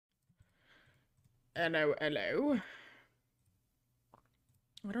Hello, hello.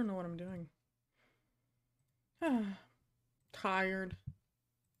 I don't know what I'm doing. Tired.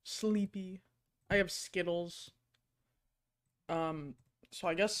 Sleepy. I have Skittles. Um, so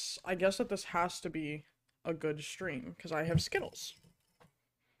I guess that this has to be a good stream, because I have Skittles.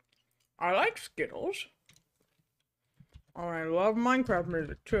 I like Skittles. Oh, I love Minecraft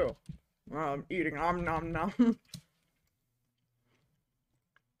music too. I'm eating nom nom.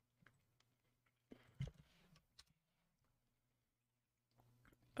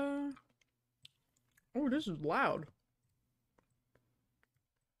 uh, oh, this is loud.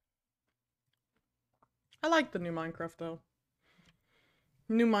 I like the new Minecraft though.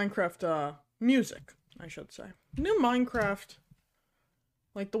 New Minecraft, music, I should say. New Minecraft,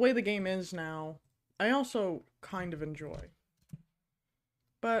 like the way the game is now, I also kind of enjoy.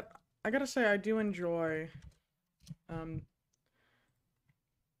 But I gotta say, I do enjoy, um,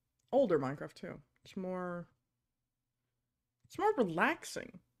 older Minecraft too. It's more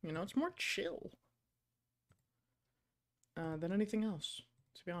relaxing, you know, it's more chill, than anything else,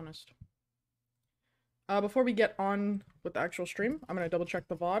 to be honest. Before we get on with the actual stream, I'm gonna double check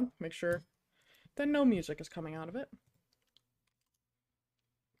the VOD, make sure that no music is coming out of it.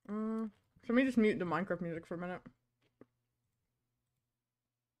 Let me just mute the Minecraft music for a minute.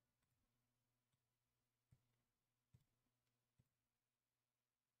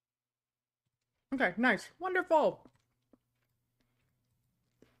 Okay, nice. Wonderful.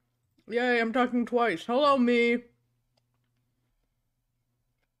 Yay, I'm talking twice. Hello, me.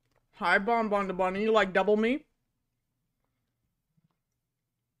 Hi, Bon the Bunny. You like double me?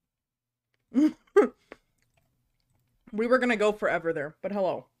 We were gonna go forever there, but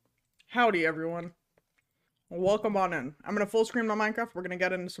hello. Howdy, everyone. Welcome on in. I'm gonna full screen my Minecraft. We're gonna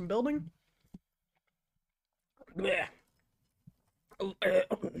get into some building. Blech.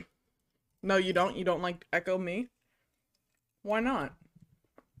 No, you don't. You don't like echo me? Why not?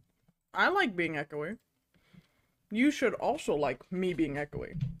 I like being echoey. You should also like me being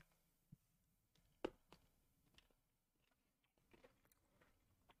echoey.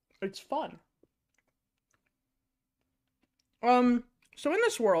 It's fun. So in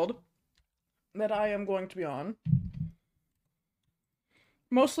this world that I am going to be on,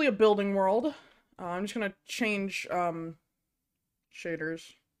 mostly a building world, I'm just gonna change,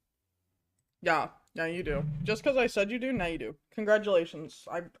 shaders. Yeah, you do. Just because I said you do, now you do. Congratulations.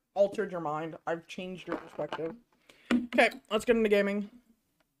 I've altered your mind. I've changed your perspective. Okay, let's get into gaming.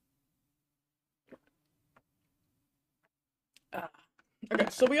 Okay,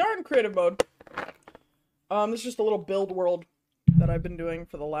 so we are in creative mode. This is just a little build world that I've been doing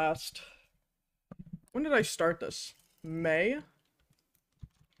for the last... When did I start this? May?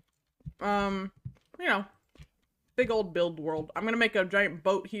 You know, big old build world. I'm gonna make a giant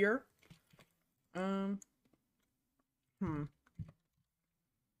boat here.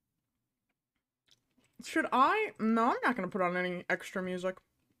 Should I? No, I'm not gonna put on any extra music.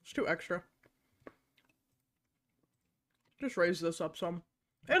 It's too extra. Just raise this up some.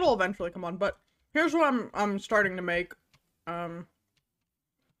 It'll eventually come on, but here's what I'm starting to make. I'm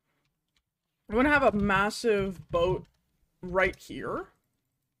gonna have a massive boat right here.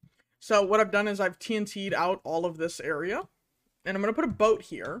 So what I've done is I've TNT'd out all of this area, and I'm gonna put a boat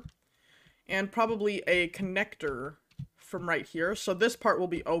here, and probably a connector from right here. So this part will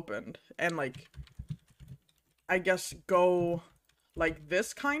be opened, and like, I guess go like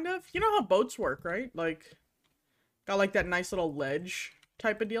this kind of. You know how boats work, right? Like, got like that nice little ledge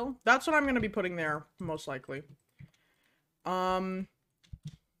type of deal. That's what I'm gonna be putting there, most likely. And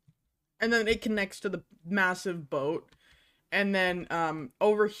then it connects to the massive boat. And then,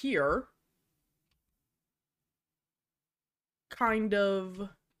 over here, kind of,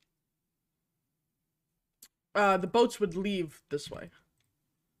 the boats would leave this way.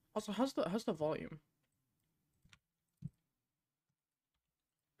 Also, how's the volume?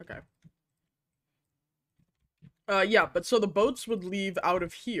 Okay. Yeah, but so the boats would leave out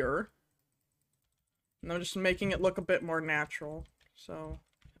of here. And I'm just making it look a bit more natural. So,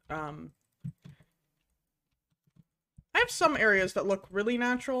 I have some areas that look really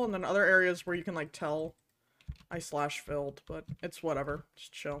natural, and then other areas where you can, like, tell I /filled, but it's whatever.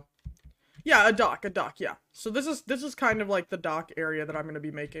 Just chill. Yeah, a dock, yeah. So this is kind of like the dock area that I'm gonna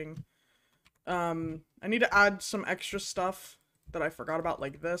be making. I need to add some extra stuff that I forgot about,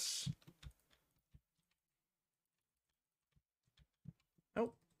 like this.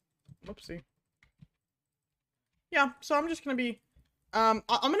 Oh, whoopsie. Yeah, so I'm just gonna be, I'm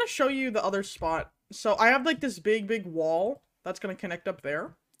gonna show you the other spot. So I have like this big wall that's gonna connect up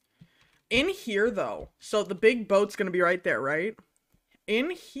there. In here though, so the big boat's gonna be right there, right?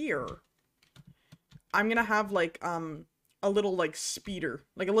 In here, I'm gonna have like a little like speeder,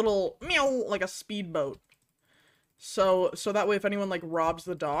 like a little meow, like a speedboat. So that way if anyone like robs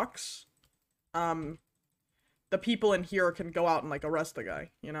the docks, the people in here can go out and like arrest the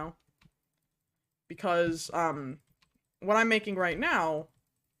guy, you know? Because what I'm making right now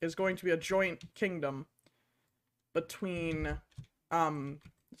is going to be a joint kingdom between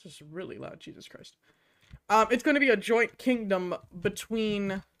this is really loud, Jesus Christ. It's going to be a joint kingdom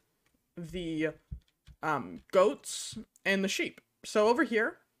between the goats and the sheep. So over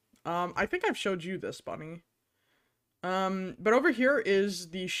here, I think I've showed you this, Bunny. But over here is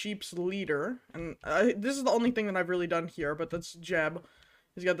the sheep's leader, and this is the only thing that I've really done here, but that's Jeb.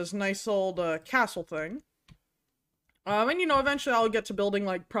 He's got this nice old castle thing. And you know, eventually I'll get to building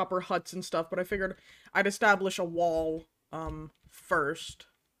like proper huts and stuff, but I figured I'd establish a wall first.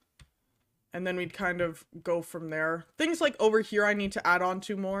 And then we'd kind of go from there. Things like over here I need to add on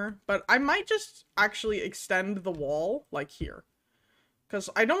to more, but I might just actually extend the wall like here. Because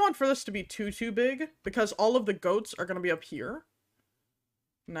I don't want for this to be too big, because all of the goats are going to be up here.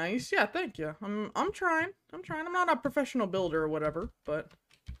 Nice. Yeah, thank you. I'm trying. I'm not a professional builder or whatever, but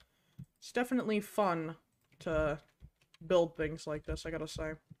it's definitely fun to build things like this, I gotta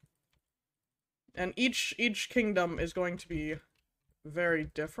say. And each kingdom is going to be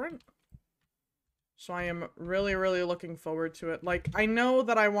very different. So I am really looking forward to it. Like, I know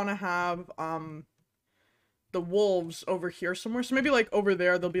that I want to have the wolves over here somewhere. So maybe like over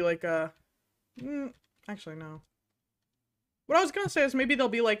there there'll be like a actually no. What I was gonna say is maybe there'll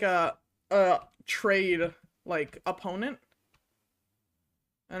be like a trade like opponent.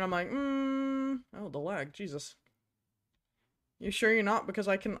 And I'm like, oh, the lag, Jesus. You sure you're not? Because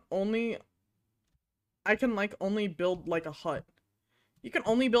I can like only build like a hut. You can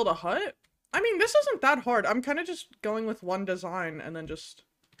only build a hut? I mean, this isn't that hard. I'm kind of just going with one design and then just...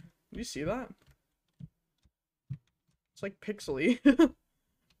 Do you see that? It's like pixely.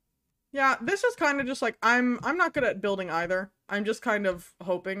 Yeah, this is kind of just like... I'm not good at building either. I'm just kind of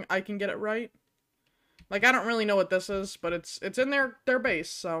hoping I can get it right. Like, I don't really know what this is, but it's in their base,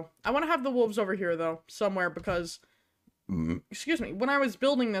 so... I want to have the wolves over here, though, somewhere, because... Excuse me. When I was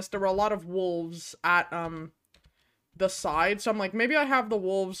building this, there were a lot of wolves at, the side, so I'm like, maybe I have the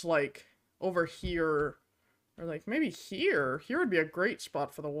wolves, like... over here, or like maybe here would be a great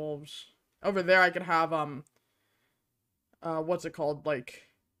spot for the wolves. Over there I could have what's it called, like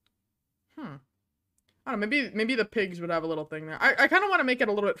I don't know, maybe the pigs would have a little thing there. I kind of want to make it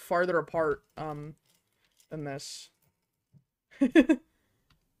a little bit farther apart than this.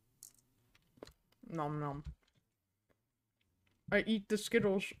 Nom nom. I eat the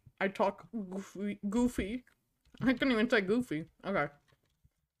Skittles. I talk goofy. I couldn't even say goofy. Okay.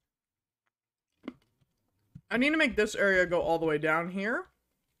 I need to make this area go all the way down here.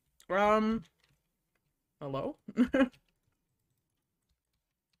 Hello?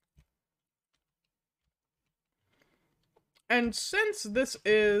 And since this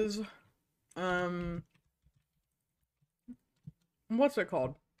is, what's it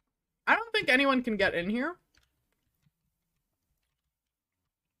called? I don't think anyone can get in here.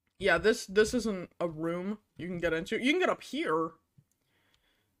 Yeah, this isn't a room you can get into. You can get up here.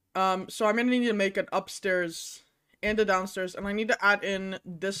 So I'm gonna need to make an upstairs and a downstairs, and I need to add in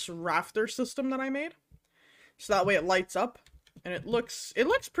this rafter system that I made. So that way it lights up, and it looks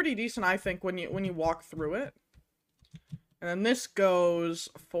pretty decent, I think, when you walk through it. And then this goes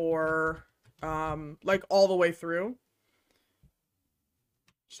for, like, all the way through.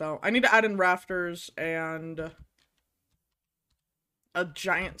 So I need to add in rafters and a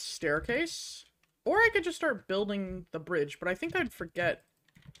giant staircase. Or I could just start building the bridge, but I think I'd forget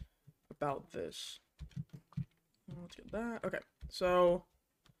about this. Let's get that. Okay, so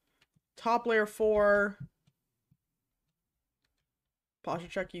top layer 4. Posture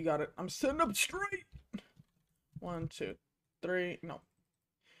check, you got it. I'm sitting up straight. 1, 2, 3. No.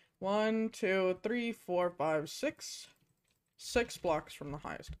 1, 2, 3, 4, 5, 6. 6 blocks from the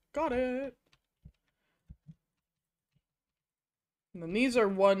highest. Got it. And then these are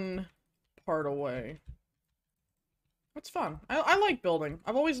 1 part away. It's fun. I like building.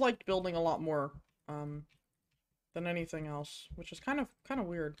 I've always liked building a lot more than anything else, which is kind of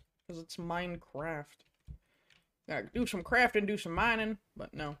weird because it's Minecraft. Yeah, do some crafting, do some mining,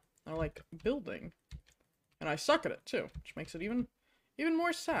 but no, I like building, and I suck at it too, which makes it even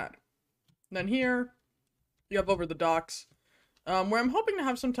more sad. And then here, you have over the docks, where I'm hoping to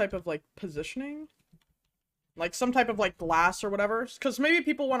have some type of like positioning, like some type of like glass or whatever, because maybe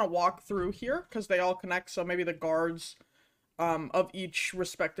people want to walk through here because they all connect. So maybe the guards of each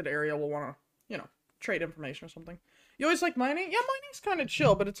respected area will want to, you know, trade information or something. You always like mining? Yeah, mining's kind of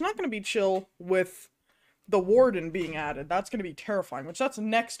chill, but it's not going to be chill with the warden being added. That's going to be terrifying, which that's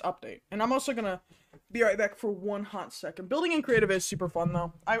next update. And I'm also going to be right back for one hot second. Building in creative is super fun,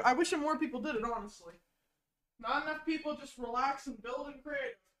 though. I wish that more people did it, honestly. Not enough people just relax and build in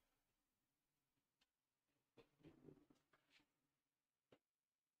creative.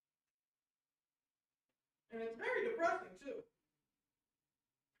 And it's very depressing, too.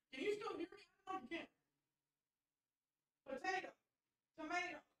 Can you still hear me? I don't know if you can. Potato,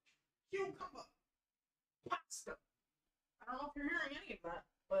 tomato, cucumber, pasta. I don't know if you're hearing any of that,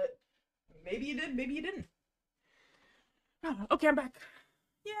 but maybe you did, maybe you didn't. Oh, okay, I'm back.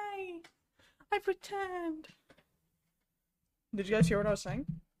 Yay! I've returned. Did you guys hear what I was saying?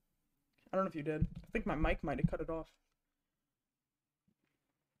 I don't know if you did. I think my mic might have cut it off.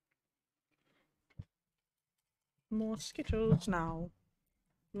 More Skittles now.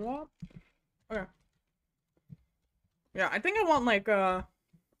 What? Okay. Yeah, I think I want, like,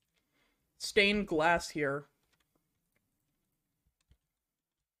 stained glass here.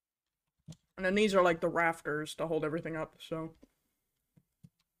 And then these are, like, the rafters to hold everything up, so.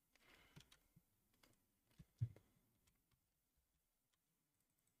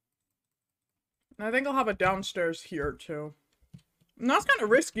 And I think I'll have it downstairs here, too. And that's kind of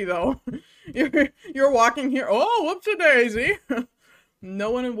risky, though. You're walking here. Oh, whoops-a-daisy.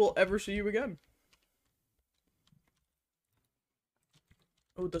 No one will ever see you again.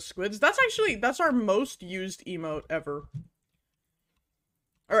 Oh, the squids. That's our most used emote ever.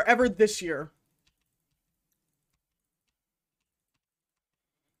 Or ever this year.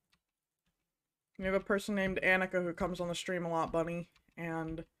 We have a person named Annika who comes on the stream a lot, Bunny.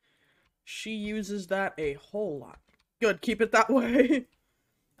 And she uses that a whole lot. Good, keep it that way.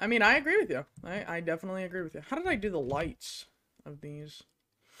 I mean, I agree with you. I definitely agree with you. How did I do the lights of these?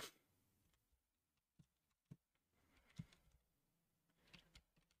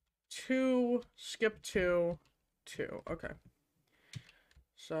 Two, skip two, two. Okay.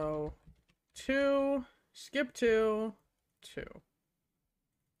 So, two, skip two, two.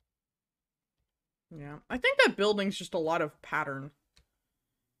 Yeah. I think that building's just a lot of pattern.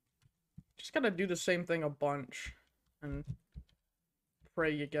 Just gotta do the same thing a bunch. And pray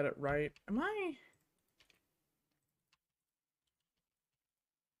you get it right. Am I?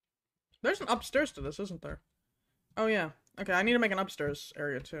 There's an upstairs to this, isn't there? Oh, yeah. Okay, I need to make an upstairs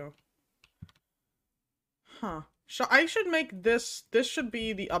area, too. Huh. I should make this... This should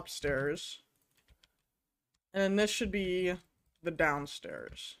be the upstairs. And then this should be the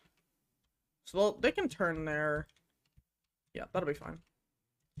downstairs. So they can turn there. Yeah, that'll be fine.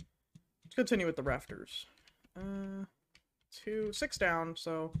 Let's continue with the rafters. 6 down,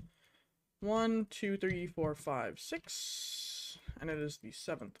 so 1, 2, 3, 4, 5, 6, and it is the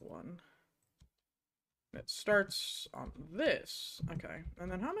 7th one. It starts on this. Okay,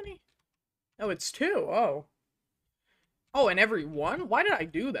 and then how many? Oh, it's 2. Oh. Oh, and every one? Why did I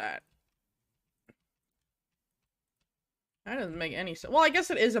do that? That doesn't make any sense. Well, I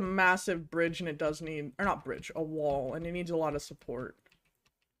guess it is a massive bridge, and it does need, or not bridge, a wall, and it needs a lot of support.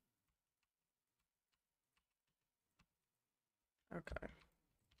 Okay.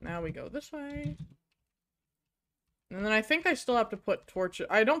 Now we go this way. And then I think I still have to put torches.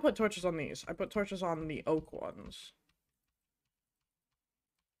 I don't put torches on these. I put torches on the oak ones.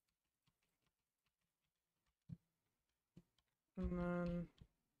 And then...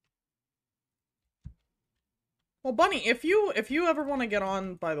 Well, Bunny, if you ever want to get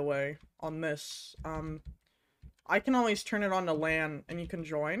on, by the way, on this, I can always turn it on to LAN and you can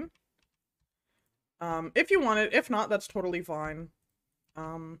join. If you want it. If not, that's totally fine.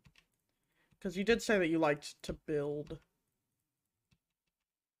 Because you did say that you liked to build.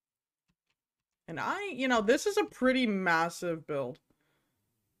 And you know, this is a pretty massive build.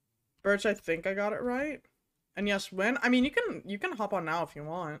 Birch, I think I got it right. And yes, I mean, you can hop on now if you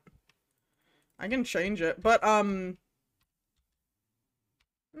want. I can change it, but, I don't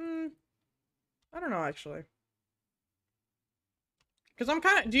know, actually. Because I'm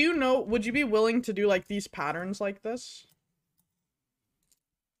kind of, do you know, would you be willing to do, like, these patterns like this?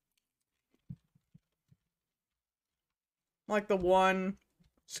 Like the 1,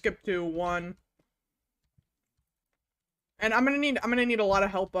 skip to 1. And I'm gonna need a lot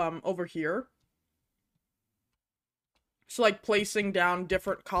of help, over here. So, like, placing down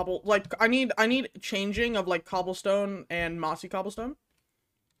different like, I need changing of, like, cobblestone and mossy cobblestone.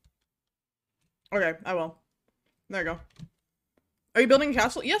 Okay, I will. There you go. Are you building a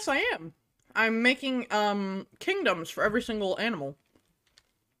castle? Yes, I am. I'm making, kingdoms for every single animal.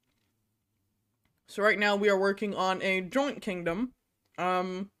 So right now we are working on a joint kingdom,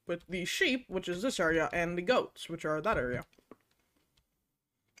 with the sheep, which is this area, and the goats, which are that area.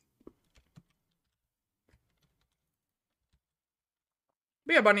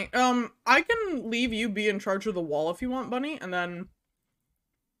 But yeah, Bunny, I can leave you be in charge of the wall if you want, Bunny, and then,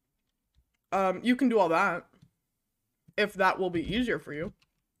 you can do all that. If that will be easier for you.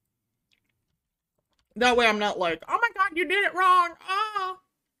 That way I'm not like, oh my god, you did it wrong, ah!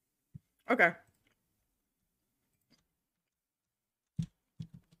 Okay.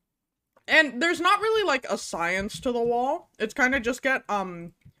 And there's not really, like, a science to the wall. It's kind of just get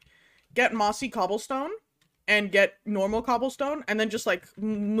mossy cobblestone and get normal cobblestone and then just, like,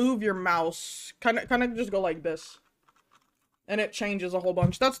 move your mouse. Kind of just go like this. And it changes a whole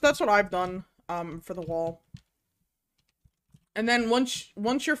bunch. That's what I've done, for the wall. And then once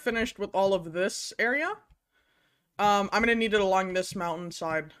you're finished with all of this area, I'm gonna need it along this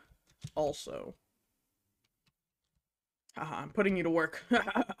mountainside also. Haha, I'm putting you to work.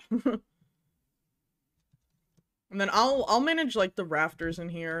 And then I'll manage like the rafters in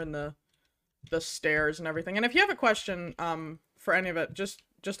here and the stairs and everything. And if you have a question for any of it, just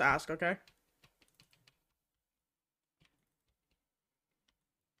ask, okay?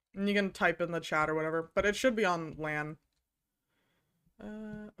 And you can type in the chat or whatever, but it should be on LAN.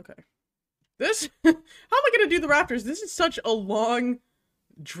 Okay. This how am I gonna do the rafters? This is such a long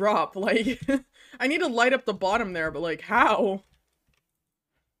drop. Like I need to light up the bottom there, but like how?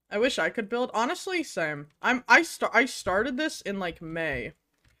 I wish I could build. Honestly, same. I started this in like May.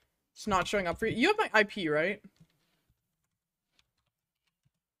 It's not showing up for you. You have my IP, right?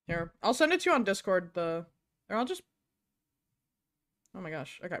 Here. I'll send it to you on Discord, or I'll just... Oh my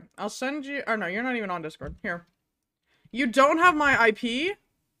gosh. Okay. I'll send you... Oh no, you're not even on Discord. Here. You don't have my IP?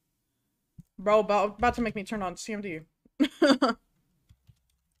 Bro, about to make me turn on CMD.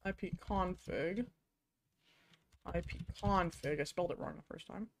 IP config. IP config. I spelled it wrong the first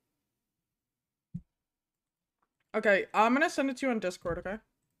time. Okay, I'm gonna send it to you on Discord, okay?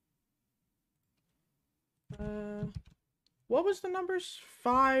 What was the numbers?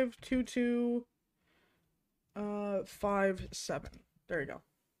 522 57. There you go.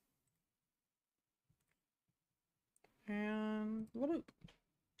 And what is...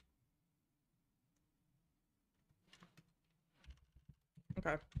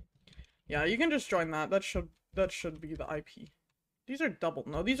 Okay. Yeah, you can just join that. That should be the IP. These are double.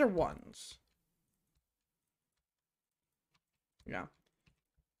 No, these are ones. Yeah.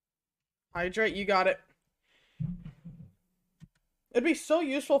 Hydrate, you got it. It'd be so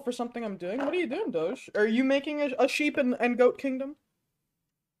useful for something I'm doing. What are you doing, Doge? Are you making a sheep and goat kingdom?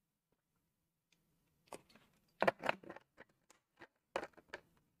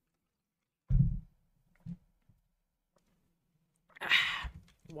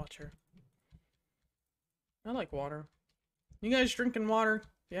 Water. I like water. You guys drinking water?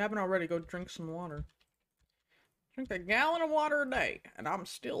 If you haven't already, go drink some water. Drink a gallon of water a day, and I'm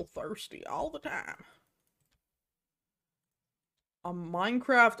still thirsty all the time. A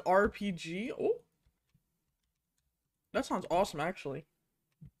Minecraft RPG? Oh. That sounds awesome, actually.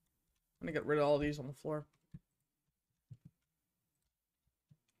 I'm gonna get rid of all these on the floor.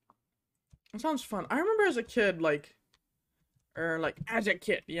 It sounds fun. I remember as a kid, like... Or, like, as a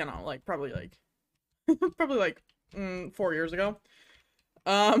kid, you know, like, probably, like... probably, like, 4 years ago.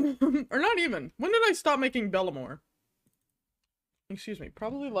 Or not even. When did I stop making Bellamore? Excuse me.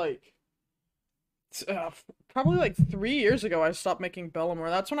 Probably like 3 years ago I stopped making Bellamore.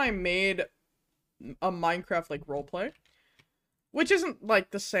 That's when I made a Minecraft, like, roleplay. Which isn't,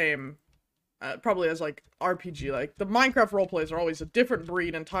 like, the same, probably as, like, RPG. Like, the Minecraft roleplays are always a different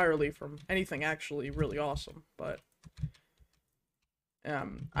breed entirely from anything actually really awesome. But,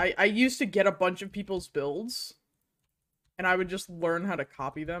 I used to get a bunch of people's builds. And I would just learn how to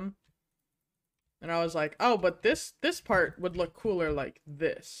copy them. And I was like, oh, but this part would look cooler like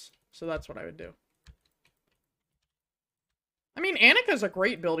this. So that's what I would do. I mean, Annika's a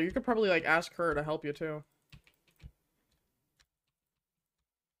great builder. You could probably, like, ask her to help you, too.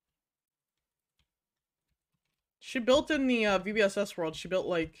 She built in the VBSS world. She built,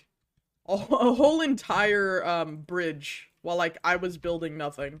 like, a whole entire bridge while, like, I was building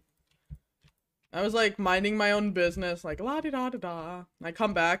nothing. I was, like, minding my own business, like, la-di-da-da-da. I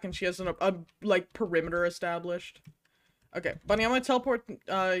come back, and she has a like, perimeter established. Okay, Bunny, I'm gonna teleport,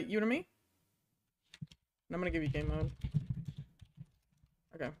 you to me. And I'm gonna give you game mode.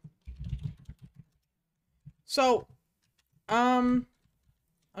 Okay. So, I'll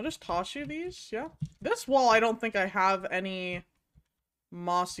just toss you these, yeah? This wall, I don't think I have any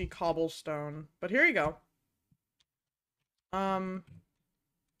mossy cobblestone. But here you go.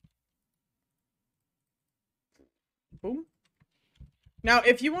 Boom. Now,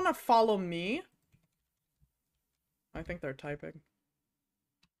 if you want to follow me... I think they're typing.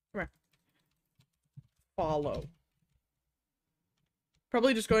 Come here. Follow.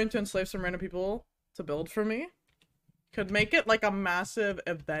 Probably just going to enslave some random people to build for me. Could make it like a massive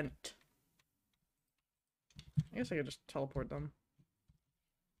event. I guess I could just teleport them.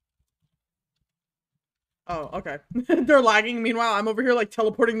 Oh, okay. They're lagging. Meanwhile, I'm over here like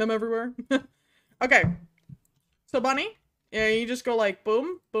teleporting them everywhere. Okay. So, Bunny, yeah, you just go like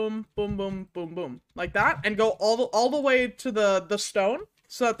boom, boom, boom, boom, boom, boom. Like that. And go all the way to the stone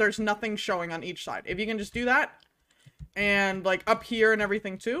so that there's nothing showing on each side. If you can just do that. And like up here and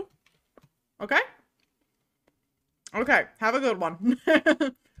everything too. Okay? Okay. Have a good one.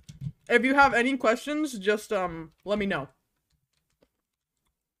 If you have any questions, just let me know.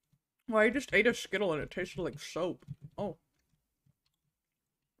 Well, I just ate a Skittle and it tasted like soap. Oh.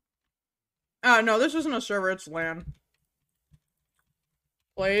 No, this isn't a server, it's LAN.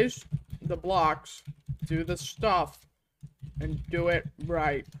 Place the blocks, do the stuff, and do it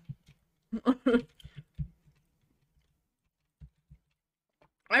right.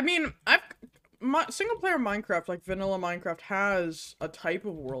 I mean, single-player Minecraft, like vanilla Minecraft, has a type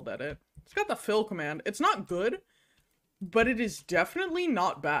of world edit. It's got the fill command. It's not good, but it is definitely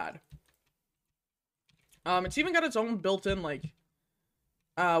not bad. It's even got its own built-in, like,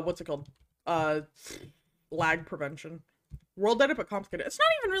 what's it called? Lag prevention. World edit, but complicated. It's not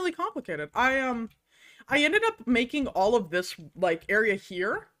even really complicated. I ended up making all of this, like, area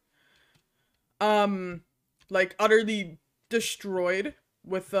here, like, utterly destroyed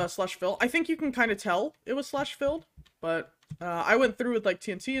with, slash fill. I think you can kind of tell it was slash filled, but, I went through with, like,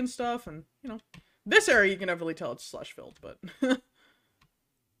 TNT and stuff, and, you know, this area you can never really tell it's slash filled, but,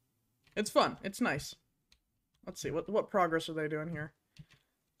 it's fun. It's nice. Let's see, what progress are they doing here?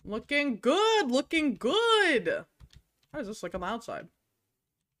 Looking good! Looking good! How does this look on the outside?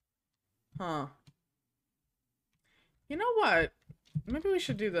 Huh. You know what? Maybe we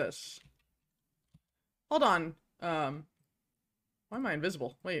should do this. Hold on. Why am I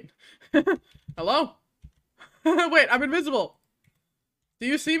invisible? Wait. Hello? Wait, I'm invisible. Do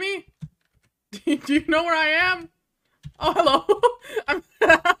you see me? Do you know where I am? Oh, hello.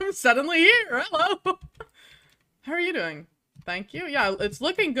 I'm suddenly here. Hello. How are you doing? Thank you. Yeah, it's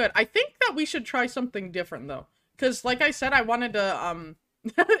looking good. I think that we should try something different, though. Because, like I said, I wanted to,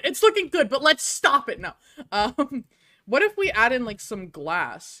 it's looking good, but let's stop it now. What if we add in, like, some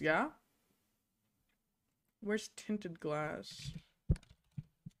glass, yeah? Where's tinted glass?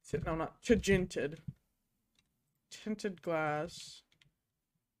 No, not tinted. Tinted glass.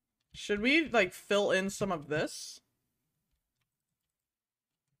 Should we, like, fill in some of this?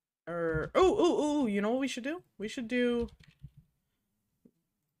 Or, oh, you know what we should do? We should do...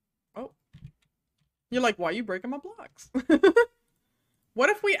 Oh. You're like, why are you breaking my blocks? What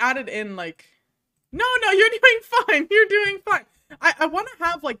if we added in, like... No, you're doing fine. You're doing fine. I want to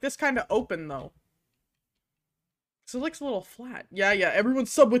have, like, this kind of open, though. So it looks a little flat. Yeah, everyone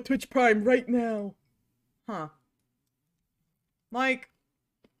sub with Twitch Prime right now. Huh. Like...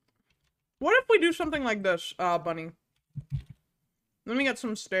 What if we do something like this, Bunny? Let me get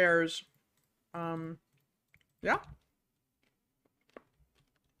some stairs. Yeah?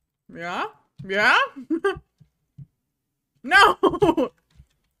 Yeah? Yeah? No!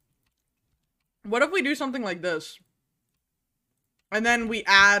 What if we do something like this? And then we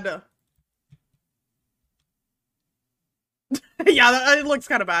add... Yeah, it looks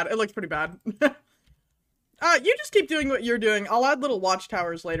kind of bad. It looks pretty bad. You just keep doing what you're doing. I'll add little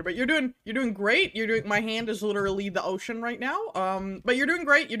watchtowers later, but you're doing great. My hand is literally the ocean right now. But you're doing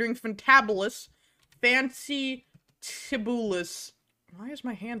great. You're doing fantabulous. Fancy tibulous. Why is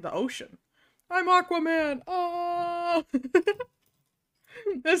my hand the ocean? I'm Aquaman. Oh.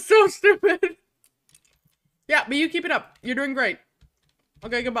 That's so stupid. Yeah, but you keep it up. You're doing great.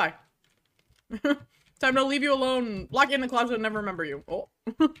 Okay, goodbye. Time to leave you alone. Lock you in the closet and never remember you. Oh.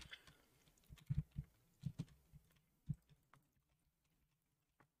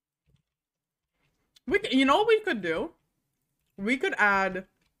 You know what we could do? We could add,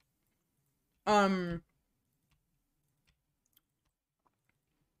 I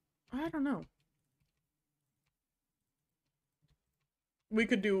don't know. We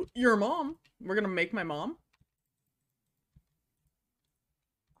could do your mom. We're gonna make my mom.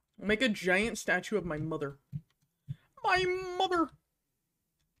 Make a giant statue of my mother. My mother!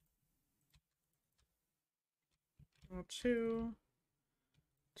 Oh, two.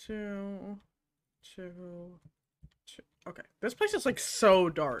 Okay, this place is like so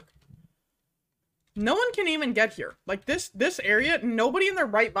dark. No one can even get here. Like this area, nobody in their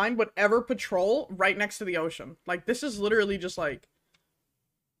right mind would ever patrol right next to the ocean. Like this is literally just like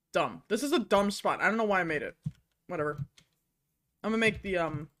dumb. This is a dumb spot. I don't know why I made it. Whatever. I'm gonna make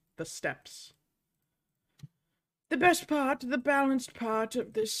the steps. The best part, the balanced part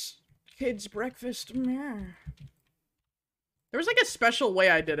of this kid's breakfast. Meh. There was like a special way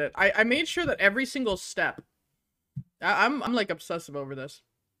I did it. I made sure that every single step, I'm like obsessive over this.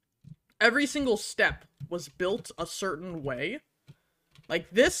 Every single step was built a certain way. Like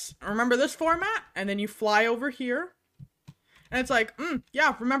this, remember this format? And then you fly over here. And it's like,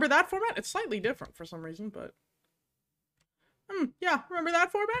 yeah, remember that format? It's slightly different for some reason, but... yeah, remember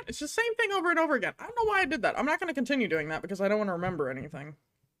that format? It's the same thing over and over again. I don't know why I did that. I'm not going to continue doing that because I don't want to remember anything.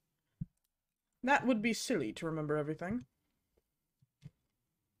 That would be silly to remember everything.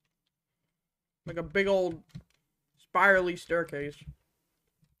 Like a big old spirally staircase.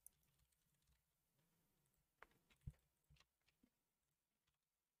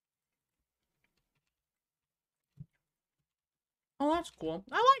 Oh, that's cool.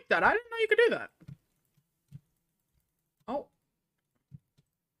 I like that. I didn't know you could do that. Oh.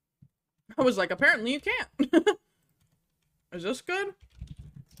 I was like, apparently you can't. Is this good?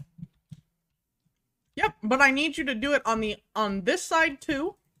 Yep, but I need you to do it on this side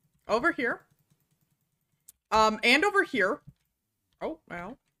too. Over here. And over here. Oh,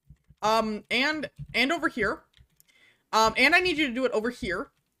 wow. And over here. And I need you to do it over here.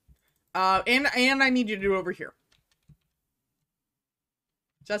 And I need you to do it over here.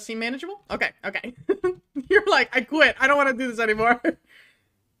 Does that seem manageable? Okay, okay. You're like, I quit. I don't want to do this anymore.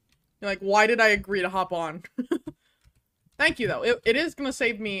 You're like, why did I agree to hop on? Thank you, though. It is going to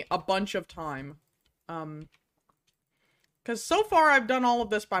save me a bunch of time. Because so far I've done all of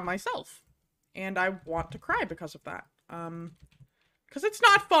this by myself. And I want to cry because of that. Because it's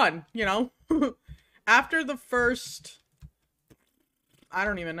not fun, you know? After the first... I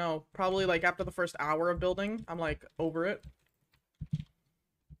don't even know. Probably, like, after the first hour of building, I'm, like, over it.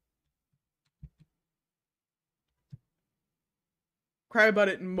 Cry about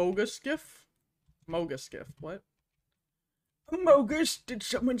it in Mogaskiff? Mogaskiff, what? Mogus, did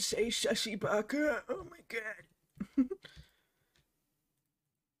someone say Sussy Baka? Oh my god.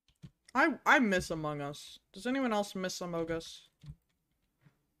 I miss Among Us. Does anyone else miss Among Us?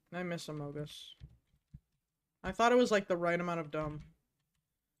 I miss Among Us. I thought it was like the right amount of dumb.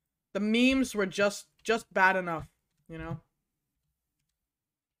 The memes were just bad enough, you know?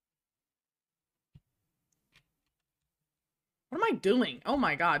 What am I doing? Oh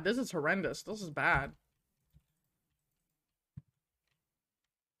my god, this is horrendous. This is bad.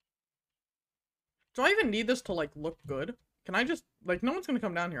 Do I even need this to, like, look good? Can I just, like, no one's gonna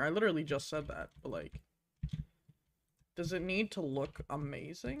come down here. I literally just said that, but, like, does it need to look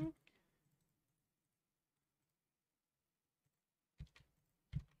amazing?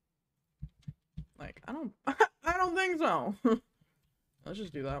 Like, I don't, I don't think so. Let's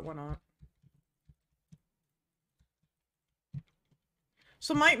just do that, why not?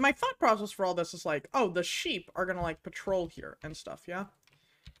 So my thought process for all this is like, oh, the sheep are gonna, like, patrol here and stuff, yeah?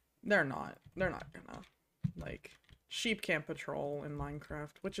 They're not. They're not gonna. Like, sheep can't patrol in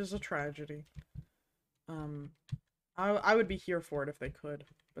Minecraft, which is a tragedy. I would be here for it if they could,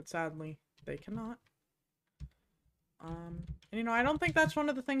 but sadly, they cannot. And, you know, I don't think that's one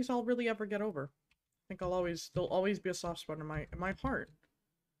of the things I'll really ever get over. I think there'll always be a soft spot in my heart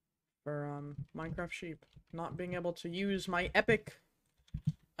for, Minecraft sheep. Not being able to use my epic,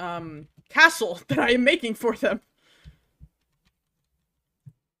 castle that I am making for them.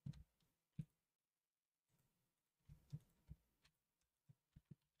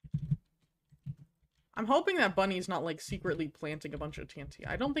 I'm hoping that Bunny's not, like, secretly planting a bunch of TNT.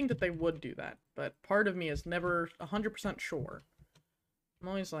 I don't think that they would do that, but part of me is never 100% sure. I'm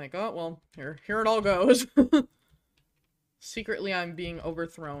always like, oh, well, here it all goes. Secretly, I'm being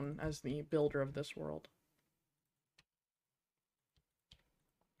overthrown as the builder of this world.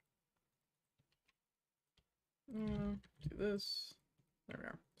 Do this. There we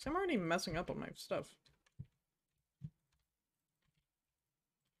are. See, I'm already messing up on my stuff.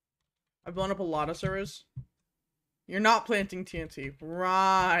 I've blown up a lot of servers. You're not planting TNT.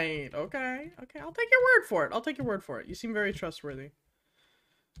 Right. Okay. Okay, I'll take your word for it. I'll take your word for it. You seem very trustworthy.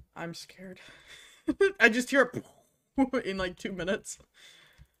 I'm scared. I just hear it in like 2 minutes.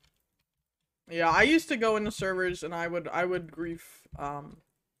 Yeah, I used to go into servers and I would grief,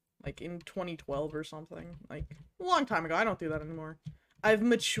 like in 2012 or something. Like, a long time ago. I don't do that anymore. I've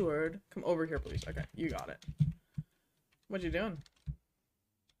matured. Come over here, please. Okay, you got it. What you doing?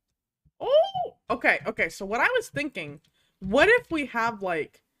 Oh! Okay, okay, so what I was thinking, what if we have,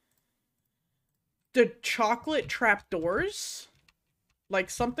 like, the chocolate trapdoors?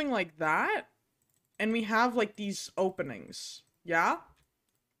 Like, something like that? And we have, like, these openings. Yeah?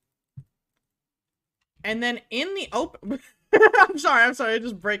 And then in the open... I'm sorry, I'm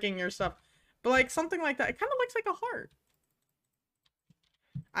just breaking your stuff. But like something like that. It kind of looks like a heart.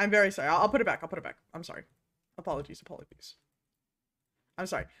 I'm very sorry. I'll put it back. I'll put it back. I'm sorry. Apologies. Apologies. I'm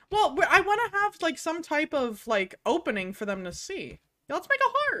sorry. Well, I want to have like some type of like opening for them to see. Yeah, let's make a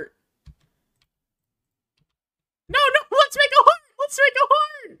heart. No, let's make a heart. Let's make a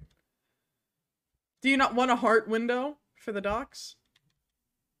heart. Do you not want a heart window for the docs?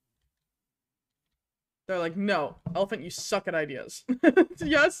 They're like, no, Elephant, you suck at ideas.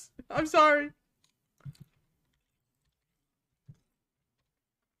 Yes, I'm sorry.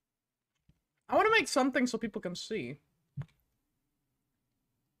 I want to make something so people can see.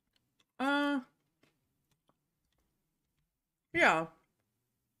 Yeah.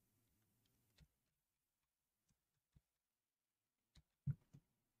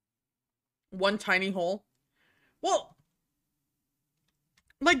 One tiny hole. Well,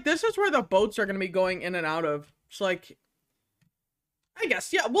 like, this is where the boats are going to be going in and out of. It's like, I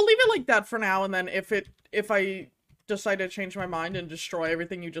guess, yeah, we'll leave it like that for now, and then if I decide to change my mind and destroy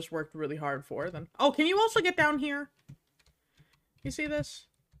everything you just worked really hard for, then... Oh, can you also get down here? You see this?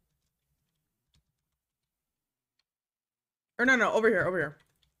 Or no, over here, over here.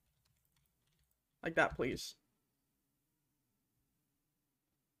 Like that, please.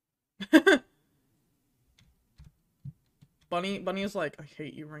 Bunny is like, I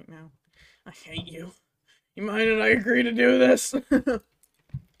hate you right now. I hate you. You mind if I agree to do this? Let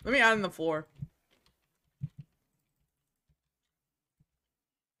me add in the floor.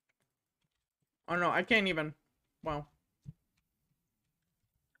 Oh no, I can't even. Wow.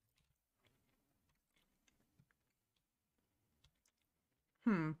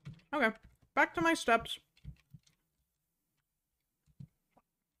 Okay. Back to my steps.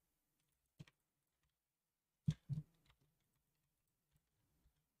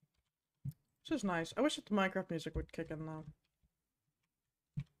 This is nice. I wish that the Minecraft music would kick in now.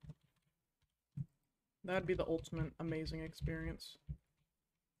 That'd be the ultimate amazing experience.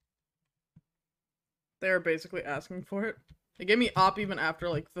 They're basically asking for it. They gave me op even after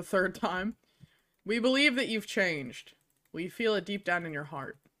like the third time. We believe that you've changed. We feel it deep down in your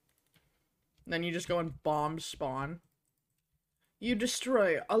heart. And then you just go and bomb spawn. You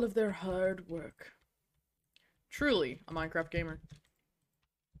destroy all of their hard work. Truly a Minecraft gamer.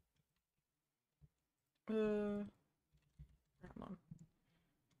 Hold on.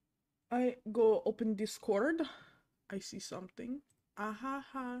 I go open Discord. I see something.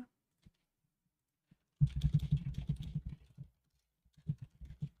 Ahaha.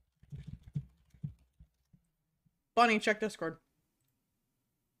 Bunny, check Discord.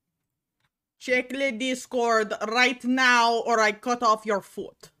 Check the Discord right now or I cut off your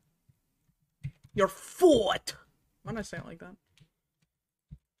foot. Your foot! Why did I say it like that?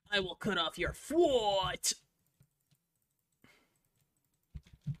 I will cut off your foot!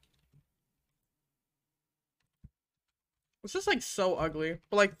 This is like so ugly.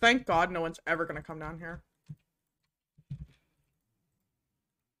 But like, thank God no one's ever gonna come down here.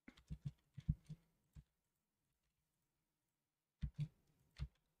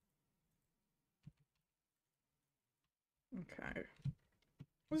 Okay.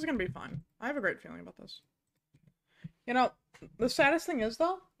 This is gonna be fine. I have a great feeling about this. You know, the saddest thing is,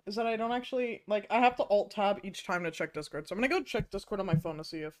 though, is that I don't actually, like, I have to alt-tab each time to check Discord. So I'm gonna go check Discord on my phone to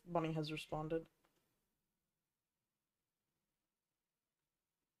see if Bunny has responded.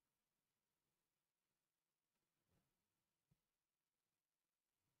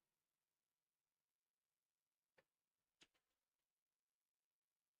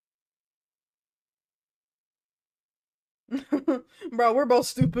 Bro, we're both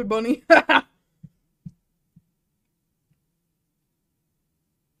stupid, Bunny.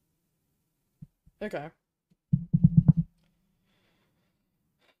 Okay.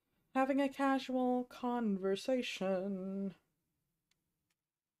 Having a casual conversation.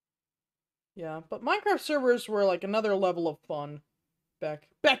 Yeah, but Minecraft servers were like another level of fun.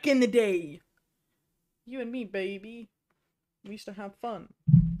 Back in the day. You and me, baby. We used to have fun.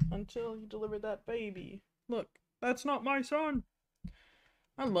 Until you delivered that baby. Look, that's not my son.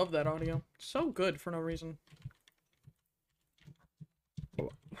 I love that audio. So good for no reason.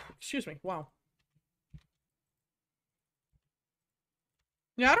 Excuse me. Wow.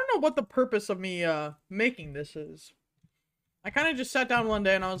 Yeah, I don't know what the purpose of me, making this is. I kind of just sat down one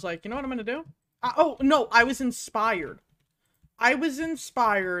day and I was like, you know what I'm gonna do? Oh, no, I was inspired. I was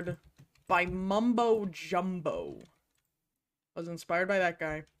inspired by Mumbo Jumbo. I was inspired by that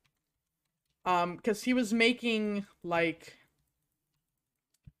guy. Because he was making, like...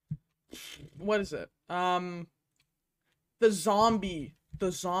 What is it? The zombie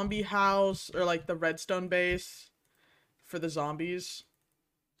house, or like the redstone base for the zombies.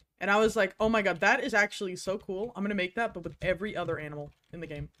 And I was like, oh my god, that is actually so cool. I'm gonna make that, but with every other animal in the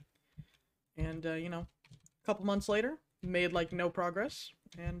game. And, you know, a couple months later, made, like, no progress.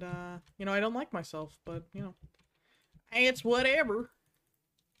 And, you know, I don't like myself, but, you know, it's whatever.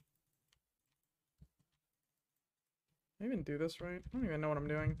 I even do this right? I don't even know what I'm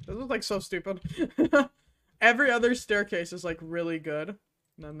doing. This is, like, so stupid. Every other staircase is, like, really good. And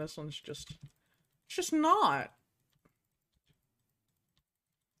then this one's just... It's just not.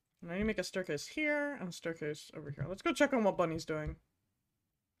 And I need to make a staircase here and a staircase over here. Let's go check on what Bunny's doing.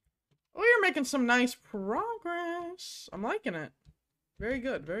 Oh, you're making some nice progress. I'm liking it. Very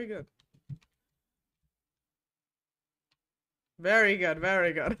good, very good. Very good,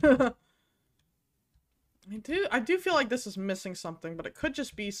 very good. I do feel like this is missing something, but it could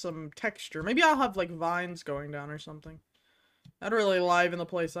just be some texture. Maybe I'll have, like, vines going down or something. That'd really liven the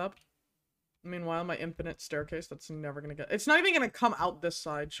place up. Meanwhile, my infinite staircase, that's never gonna get... It's not even gonna come out this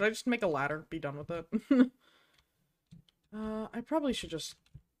side. Should I just make a ladder? Be done with it? I probably should just,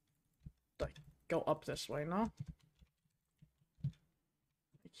 like, go up this way, no?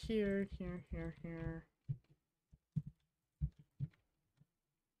 Like here, here, here, here.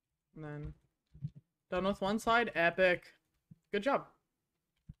 And then... Done with one side? Epic. Good job.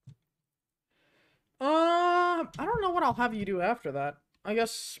 I don't know what I'll have you do after that. I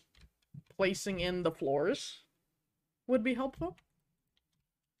guess... placing in the floors would be helpful.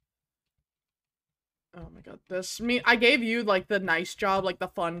 Oh my god, I gave you, like, the nice job, like, the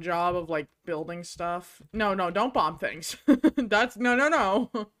fun job of, like, building stuff. No, don't bomb things.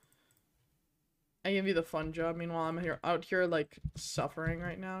 No. I gave you the fun job, meanwhile I'm out here, like, suffering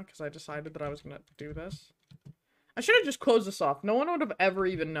right now, because I decided that I was gonna do this. I should have just closed this off. No one would have ever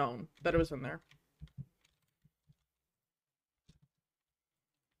even known that it was in there.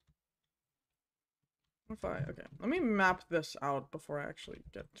 Okay, let me map this out before I actually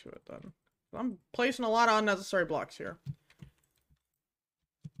get to it then. I'm placing a lot of unnecessary blocks here.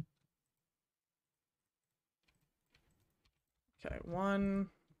 Okay, one.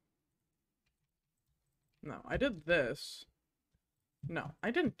 No, I did this. No,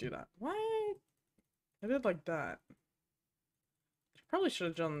 I didn't do that. What? I did like that. Probably should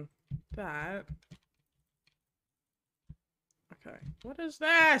have done that. Okay, what is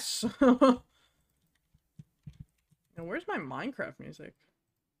this? And where's my Minecraft music?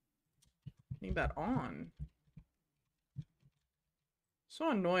 Need that on. So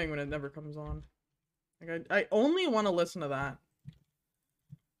annoying when it never comes on. Like, I only want to listen to that.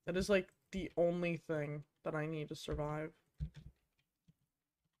 That is, like, the only thing that I need to survive.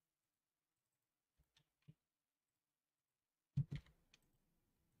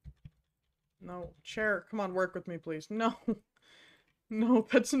 No, chair, come on, work with me, please. No. No,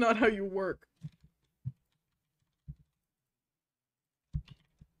 that's not how you work.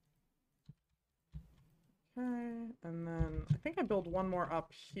 Okay, and then I think I build one more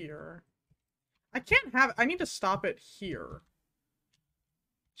up here. I need to stop it here.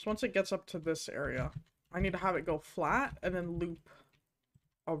 So once it gets up to this area, I need to have it go flat and then loop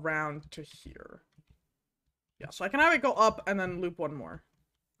around to here. Yeah, so I can have it go up and then loop one more.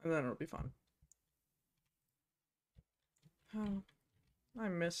 And then it'll be fun. Oh, I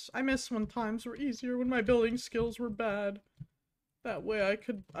miss when times were easier, when my building skills were bad. That way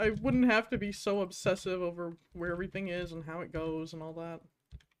I wouldn't have to be so obsessive over where everything is and how it goes and all that.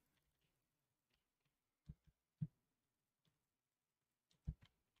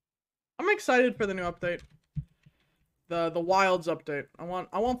 I'm excited for the new update. The Wilds update. I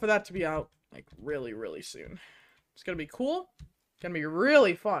want for that to be out, like, really, really soon. It's gonna be cool. It's gonna be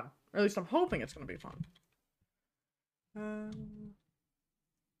really fun. Or at least I'm hoping it's gonna be fun. Oh,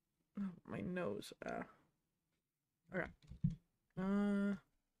 my nose. Okay.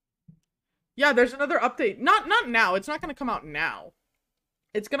 Yeah, there's another update. Not now. It's not gonna come out now.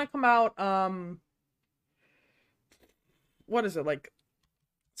 It's gonna come out, what is it, like,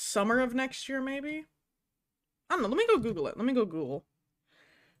 summer of next year, maybe? I don't know. Let me go Google it. Let me go Google.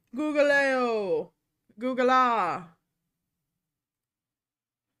 Google-eo! Google-ah!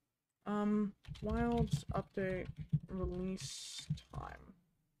 Wilds update release time.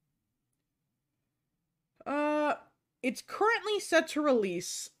 It's currently set to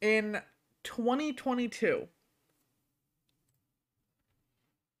release in 2022.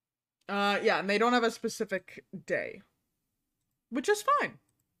 Yeah, and they don't have a specific day. Which is fine,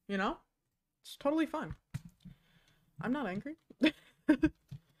 you know? It's totally fine. I'm not angry.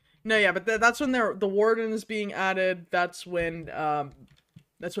 No, yeah, but that's when the warden is being added. That's when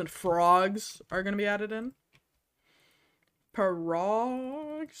frogs are gonna be added in.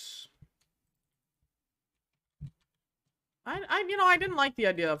 Frogs. You know, I didn't like the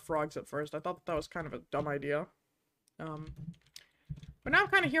idea of frogs at first. I thought that was kind of a dumb idea. But now I'm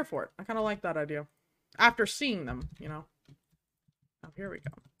kind of here for it. I kind of like that idea. After seeing them, you know. Oh, here we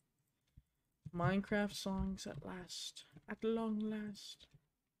go. Minecraft songs at last. At long last.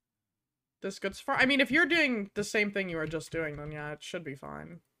 This good so far. I mean, if you're doing the same thing you were just doing, then yeah, it should be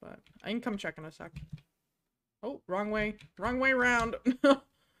fine. But I can come check in a sec. Oh, wrong way. Wrong way around.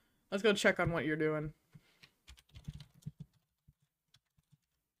 Let's go check on what you're doing.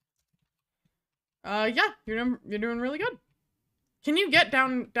 Yeah, you're doing really good. Can you get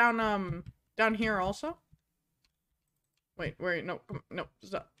down here also? Wait, no, come, no,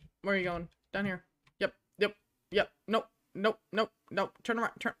 stop. Where are you going? Down here. Yep. Nope. Turn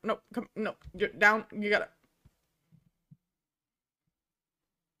around. Nope. Come. No. You're down. You got it.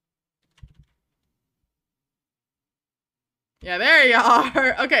 Yeah, there you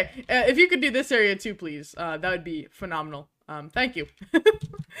are. Okay, if you could do this area too, please. That would be phenomenal. Thank you. You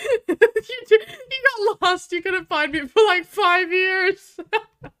got lost. You couldn't find me for like 5 years.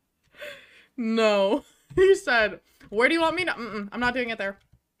 No. You said, where do you want me to? I'm not doing it there.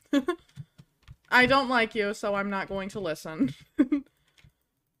 I don't like you, so I'm not going to listen. Okay,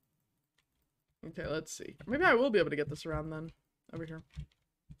 let's see. Maybe I will be able to get this around then. Over here.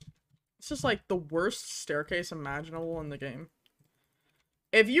 It's just like the worst staircase imaginable in the game.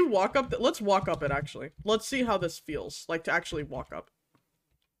 If you walk up, let's walk up it actually. Let's see how this feels like to actually walk up.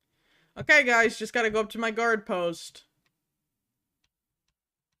 Okay, guys, just gotta go up to my guard post.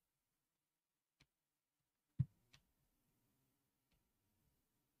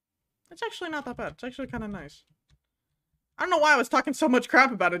 It's actually not that bad. It's actually kind of nice. I don't know why I was talking so much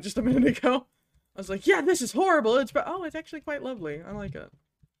crap about it just a minute ago. I was like, yeah, this is horrible. It's oh, it's actually quite lovely. I like it.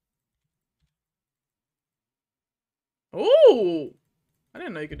 Oh! I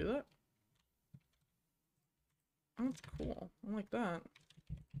didn't know you could do that. Oh, that's cool. I like that.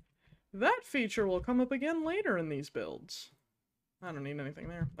 That feature will come up again later in these builds. I don't need anything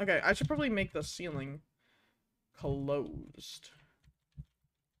there. Okay, I should probably make the ceiling closed.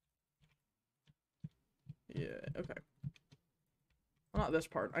 Yeah, okay. Well, not this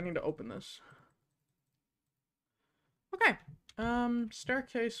part. I need to open this. Okay.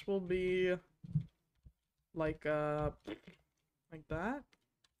 Staircase will be like that. I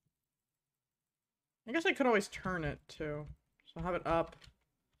guess I could always turn it too. So I'll have it up.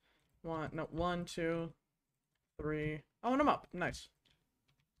 1, 2, 3. Oh, and I'm up. Nice.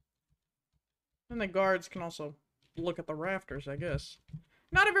 And the guards can also look at the rafters, I guess.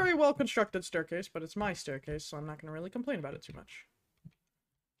 Not a very well constructed staircase, but it's my staircase, so I'm not going to really complain about it too much.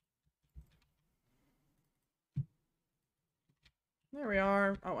 There we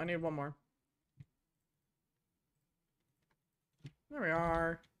are. Oh, I need one more. There we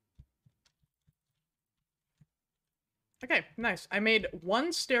are. Okay, nice. I made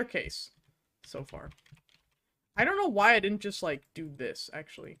one staircase so far. I don't know why I didn't just, like, do this,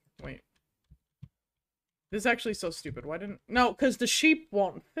 actually. Wait. This is actually so stupid. Why didn't... No, because the sheep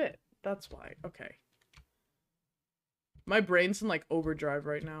won't fit. That's why. Okay. My brain's in, like, overdrive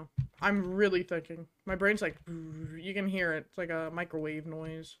right now. I'm really thinking. My brain's like... You can hear it. It's like a microwave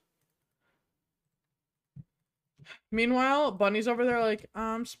noise. Meanwhile, Bunny's over there like,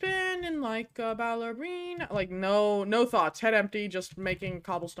 I'm spinning like a ballerina. Like, no thoughts. Head empty, just making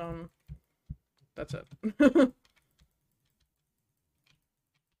cobblestone. That's it.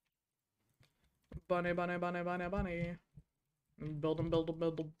 Bunny.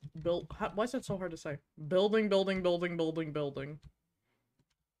 Build. Why is that so hard to say? Building. It's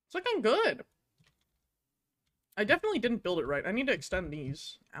looking good. I definitely didn't build it right. I need to extend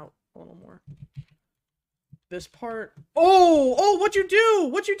these out a little more. This part. Oh, what'd you do?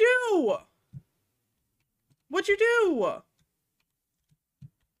 What'd you do?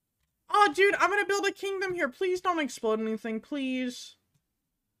 Oh, dude, I'm gonna build a kingdom here. Please don't explode anything, please.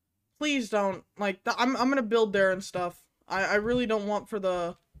 Please don't. Like, I'm gonna build there and stuff. I really don't want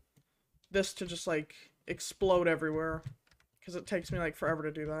for this to just, like, explode everywhere. Because it takes me, like, forever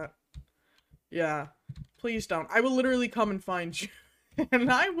to do that. Yeah. Please don't. I will literally come and find you.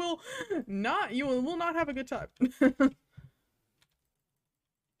 And I will not, you will not have a good time. It's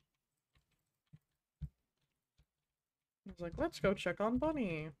like, let's go check on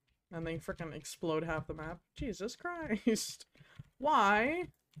Bunny. And they freaking explode half the map. Jesus Christ. Why?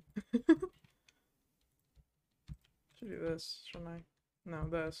 Should do this, shouldn't I? No,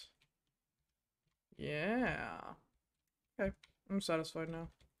 this. Yeah. Okay, I'm satisfied now.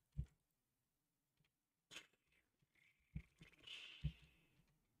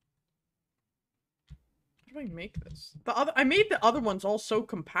 How do I make this? I made the other ones all so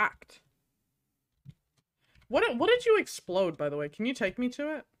compact. What did you explode, by the way? Can you take me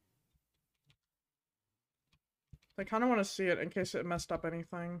to it? I kind of want to see it in case it messed up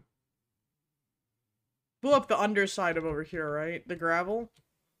anything. Blew up the underside of over here, right? The gravel?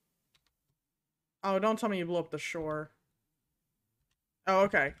 Oh, don't tell me you blew up the shore. Oh,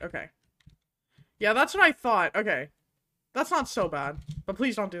 okay, okay. Yeah, that's what I thought. Okay. That's not so bad. But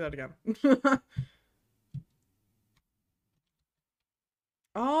please don't do that again.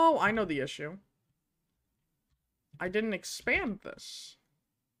 Oh, I know the issue. I didn't expand this.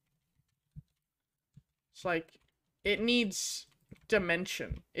 It's like, it needs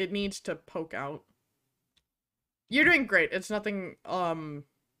dimension. It needs to poke out. You're doing great. It's nothing,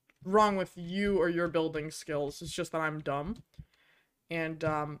 wrong with you or your building skills. It's just that I'm dumb. And,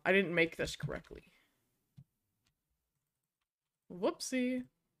 I didn't make this correctly. Whoopsie.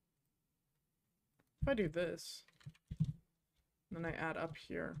 If I do this, then I add up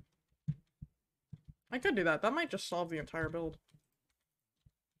here. I could do that. That might just solve the entire build.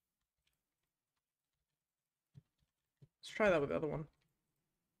 Let's try that with the other one.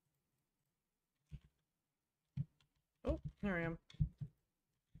 Oh, there I am.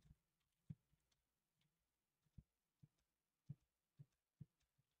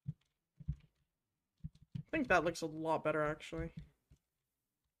 I think that looks a lot better, actually.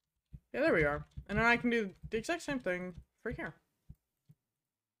 Yeah, there we are. And then I can do the exact same thing for here.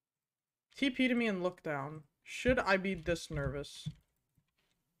 TP to me and look down. Should I be this nervous?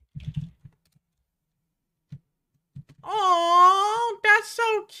 Oh, that's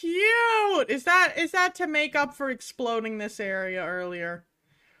so cute! Is that to make up for exploding this area earlier?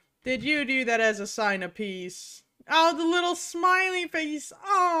 Did you do that as a sign of peace? Oh, the little smiley face.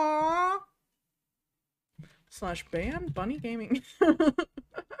 Aww. /ban Bunny Gaming.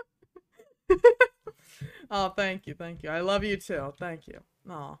 Oh, thank you, thank you. I love you too. Thank you.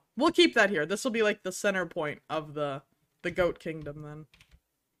 Aw. We'll keep that here. This will be like the center point of the goat kingdom then.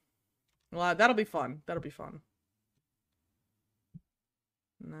 Well, that'll be fun. That'll be fun.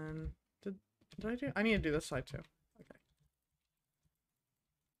 And then did I do? I need to do this side too. Okay.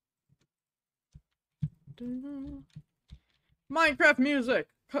 Minecraft music,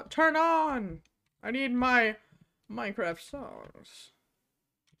 turn on. I need my Minecraft songs.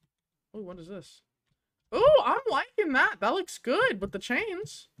 Oh, what is this? Oh, I'm liking that. That looks good with the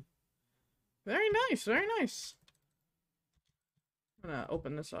chains. Very nice, very nice. I'm gonna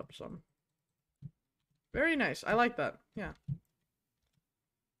open this up some. Very nice. I like that. Yeah.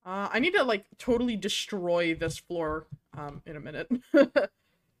 I need to, like, totally destroy this floor, in a minute. If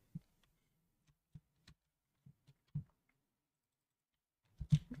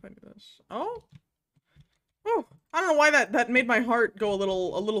I do this. Oh! Oh! I don't know why that made my heart go a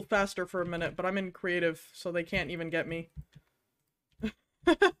little faster for a minute, but I'm in creative, so they can't even get me.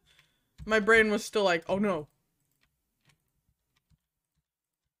 My brain was still like, oh no.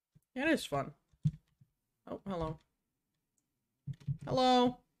 Yeah, it is fun. Oh, hello.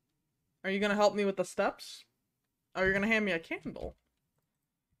 Hello. Are you gonna help me with the steps? Oh, you're gonna hand me a candle.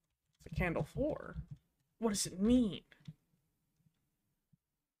 It's a candle for. What does it mean?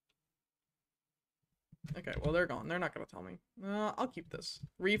 Okay, well, they're gone. They're not gonna tell me. I'll keep this.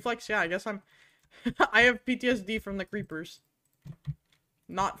 Reflex? Yeah, I guess I'm... I have PTSD from the creepers.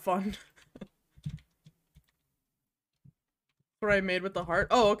 Not fun. What I made with the heart?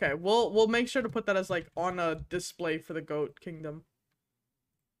 Oh, okay. We'll make sure to put that as, like, on a display for the goat kingdom.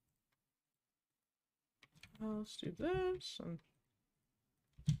 Let's do this, and...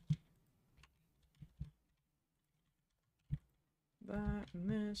 that, and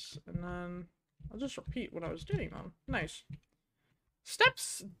this, and then... I'll just repeat what I was doing, though. Nice.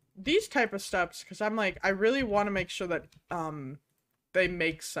 Steps, these type of steps, because I'm like, I really want to make sure that, they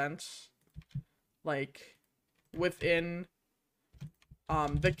make sense. Like, within,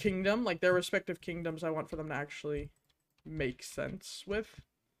 the kingdom. Like, their respective kingdoms, I want for them to actually make sense with.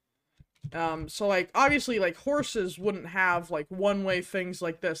 So, like, obviously, like, horses wouldn't have, like, one-way things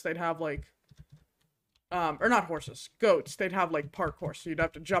like this. They'd have, like, or not horses, goats. They'd have, like, parkour, so you'd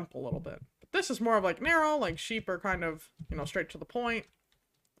have to jump a little bit. But this is more of, like, narrow, like, sheep are kind of, you know, straight to the point.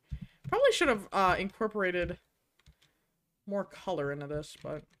 Probably should have, incorporated more color into this,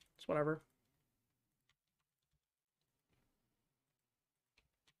 but it's whatever.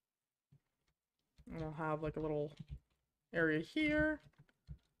 And I'll have, like, a little area here.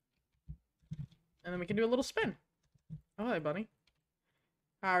 And then we can do a little spin. Oh, hey, buddy.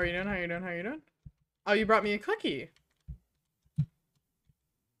 How are you doing? How are you doing? How are you doing? Oh, you brought me a cookie.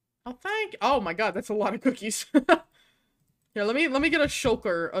 Oh, oh my god, that's a lot of cookies. Here, let me get a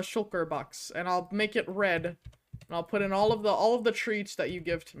shulker box, and I'll make it red. And I'll put in all of the treats that you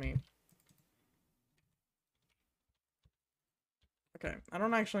give to me. Okay, I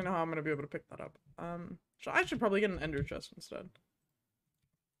don't actually know how I'm gonna be able to pick that up. So I should probably get an ender chest instead.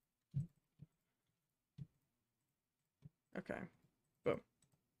 Okay, boom.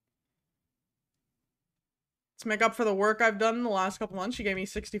 Let's make up for the work I've done in the last couple months. You gave me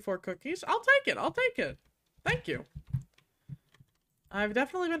 64 cookies. I'll take it. I'll take it. Thank you. I've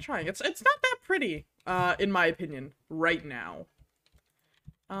definitely been trying. It's not that pretty, in my opinion, right now.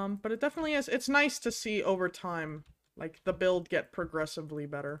 But it definitely is. It's nice to see over time, like, the build get progressively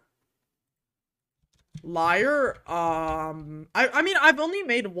better. Liar, I mean, I've only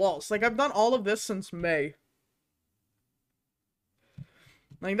made walls. Like, I've done all of this since May.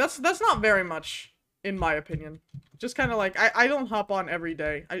 Like, that's not very much, in my opinion. Just kind of like, I don't hop on every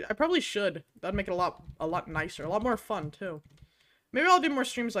day. I probably should. That'd make it a lot nicer. A lot more fun, too. Maybe I'll do more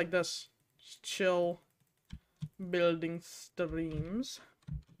streams like this. Just chill. Building streams.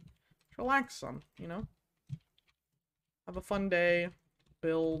 Relax some, you know? Have a fun day.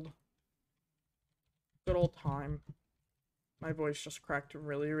 Build. Good old time. My voice just cracked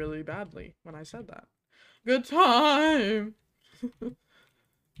really, really badly when I said that. Good time!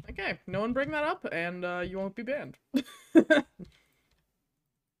 Okay, no one bring that up, and you won't be banned.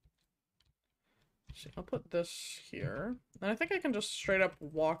 See, I'll put this here. And I think I can just straight up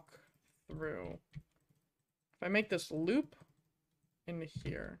walk through. If I make this loop into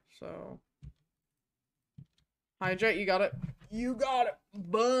here, so... Hi, Jet, you got it. You got it,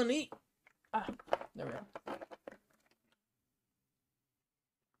 bunny! Ah, there we go.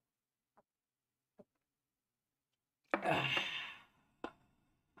 Ah.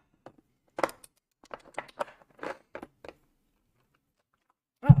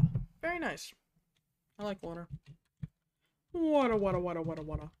 Oh, very nice. I like water. Water.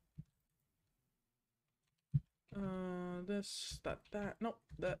 This, that. Nope,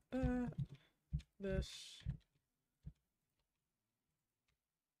 that. This.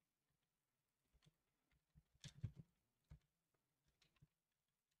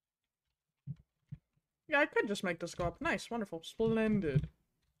 Yeah, I could just make this go up. Nice, wonderful, splendid.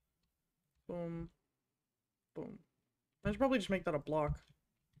 Boom. Boom. I should probably just make that a block.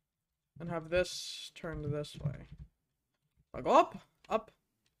 And have this turned this way. I'll go up, up.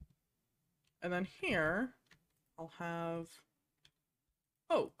 And then here, I'll have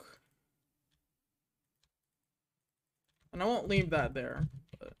oak. And I won't leave that there,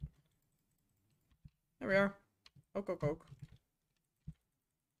 but there we are. Oak, oak, oak.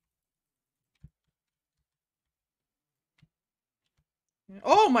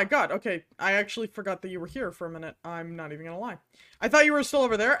 Oh my god, okay. I actually forgot that you were here for a minute. I'm not even gonna lie. I thought you were still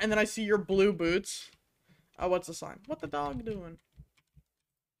over there, and then I see your blue boots. Oh, what's the sign? What the dog doing?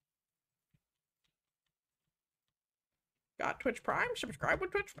 Got Twitch Prime? Subscribe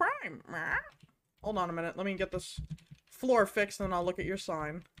with Twitch Prime. Hold on a minute. Let me get this floor fixed, and then I'll look at your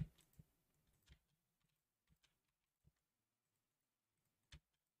sign.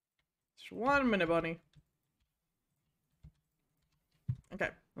 Just 1 minute, bunny. Okay,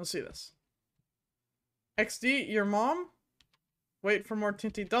 let's see this. XD, your mom? Wait for more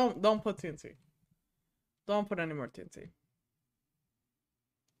TNT. Don't put TNT. Don't put any more TNT.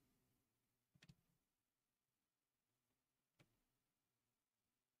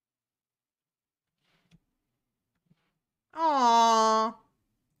 Aww.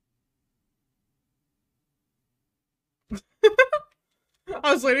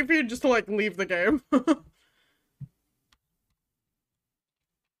 I was waiting for you just to, like, leave the game.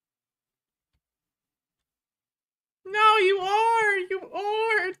 No, you are! You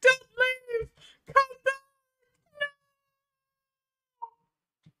are! Don't leave! Come back! No!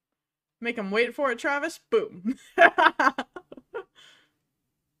 Make him wait for it, Travis. Boom.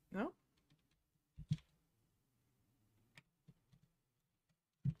 No?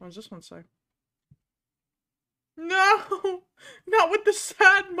 What does this one say? No! Not with the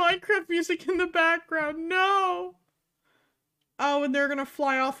sad Minecraft music in the background. No! Oh, and they're gonna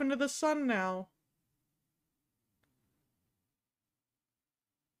fly off into the sun now.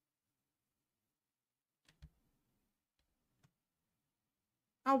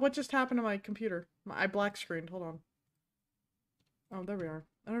 Oh, what just happened to my computer? I black screened. Hold on. Oh, there we are.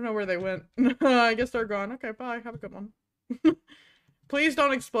 I don't know where they went. I guess they're gone. Okay, bye. Have a good one. Please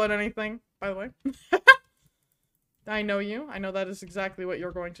don't explode anything, by the way. I know you. I know that is exactly what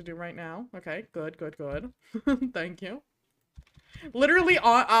you're going to do right now. Okay, good, good, good. Thank you. Literally,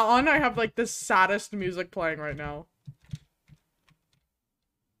 on I have, like, the saddest music playing right now.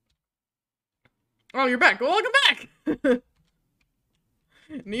 Oh, you're back. Welcome back!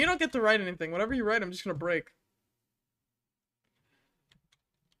 No, you don't get to write anything. Whatever you write, I'm just gonna break.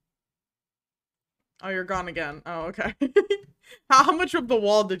 Oh, you're gone again. Oh, okay. How much of the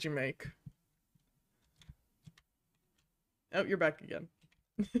wall did you make? Oh, you're back again.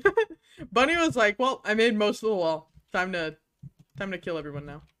 Bunny was like, well, I made most of the wall. Time to kill everyone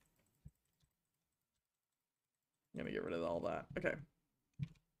now. I'm gonna get rid of all that. Okay.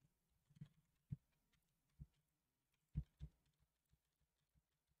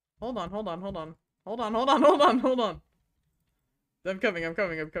 Hold on. Hold on. I'm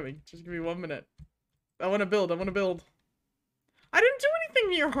coming. Just give me 1 minute. I want to build. I didn't do anything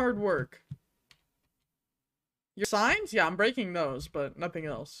near hard work. Your signs? Yeah, I'm breaking those, but nothing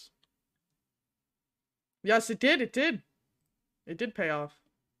else. Yes, it did. It did pay off.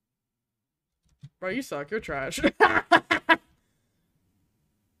 Bro, you suck. You're trash.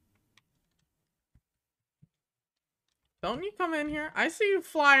 Don't you come in here? I see you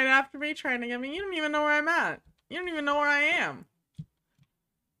flying after me, trying to get me. You don't even know where I'm at. You don't even know where I am.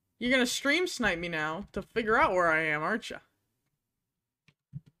 You're gonna stream snipe me now to figure out where I am, aren't you?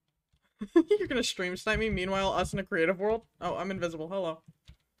 You're gonna stream snipe me, meanwhile us in a creative world? Oh, I'm invisible. Hello.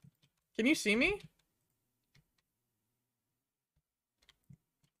 Can you see me?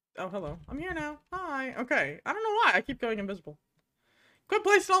 Oh, hello. I'm here now. Hi. Okay. I don't know why. I keep going invisible. Quit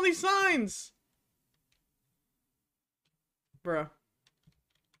placing all these signs! Bruh.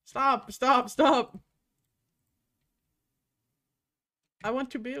 Stop. I want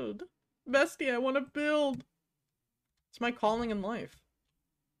to build. Bestie, I want to build. It's my calling in life.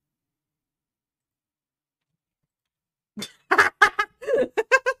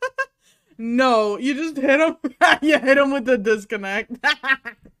 No, you just hit him. You hit him with the disconnect.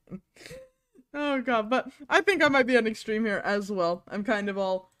 Oh god, but I think I might be ending stream here as well. I'm kind of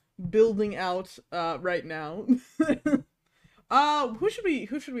all building out right now. Who should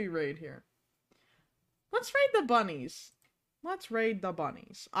we raid here? Let's raid the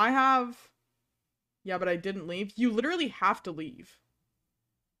bunnies. I have... Yeah, but I didn't leave. You literally have to leave.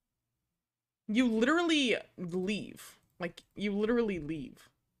 You literally leave. Like, you literally leave.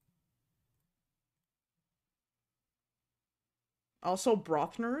 Also,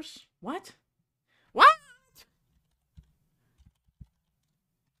 Brothners? What? What?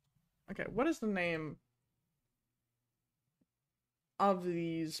 Okay, what is the name of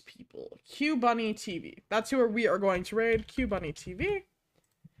these people? Q Bunny TV. That's who we are going to raid. Q Bunny TV.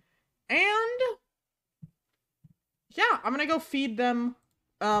 And yeah, I'm gonna go feed them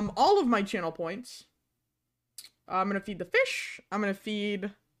all of my channel points. I'm gonna feed the fish. I'm gonna feed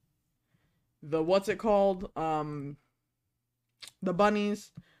the what's it called? The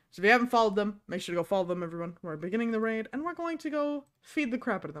bunnies. So if you haven't followed them, make sure to go follow them, everyone. We're beginning the raid, and we're going to go feed the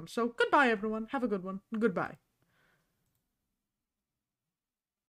crap out of them. So goodbye, everyone. Have a good one. Goodbye.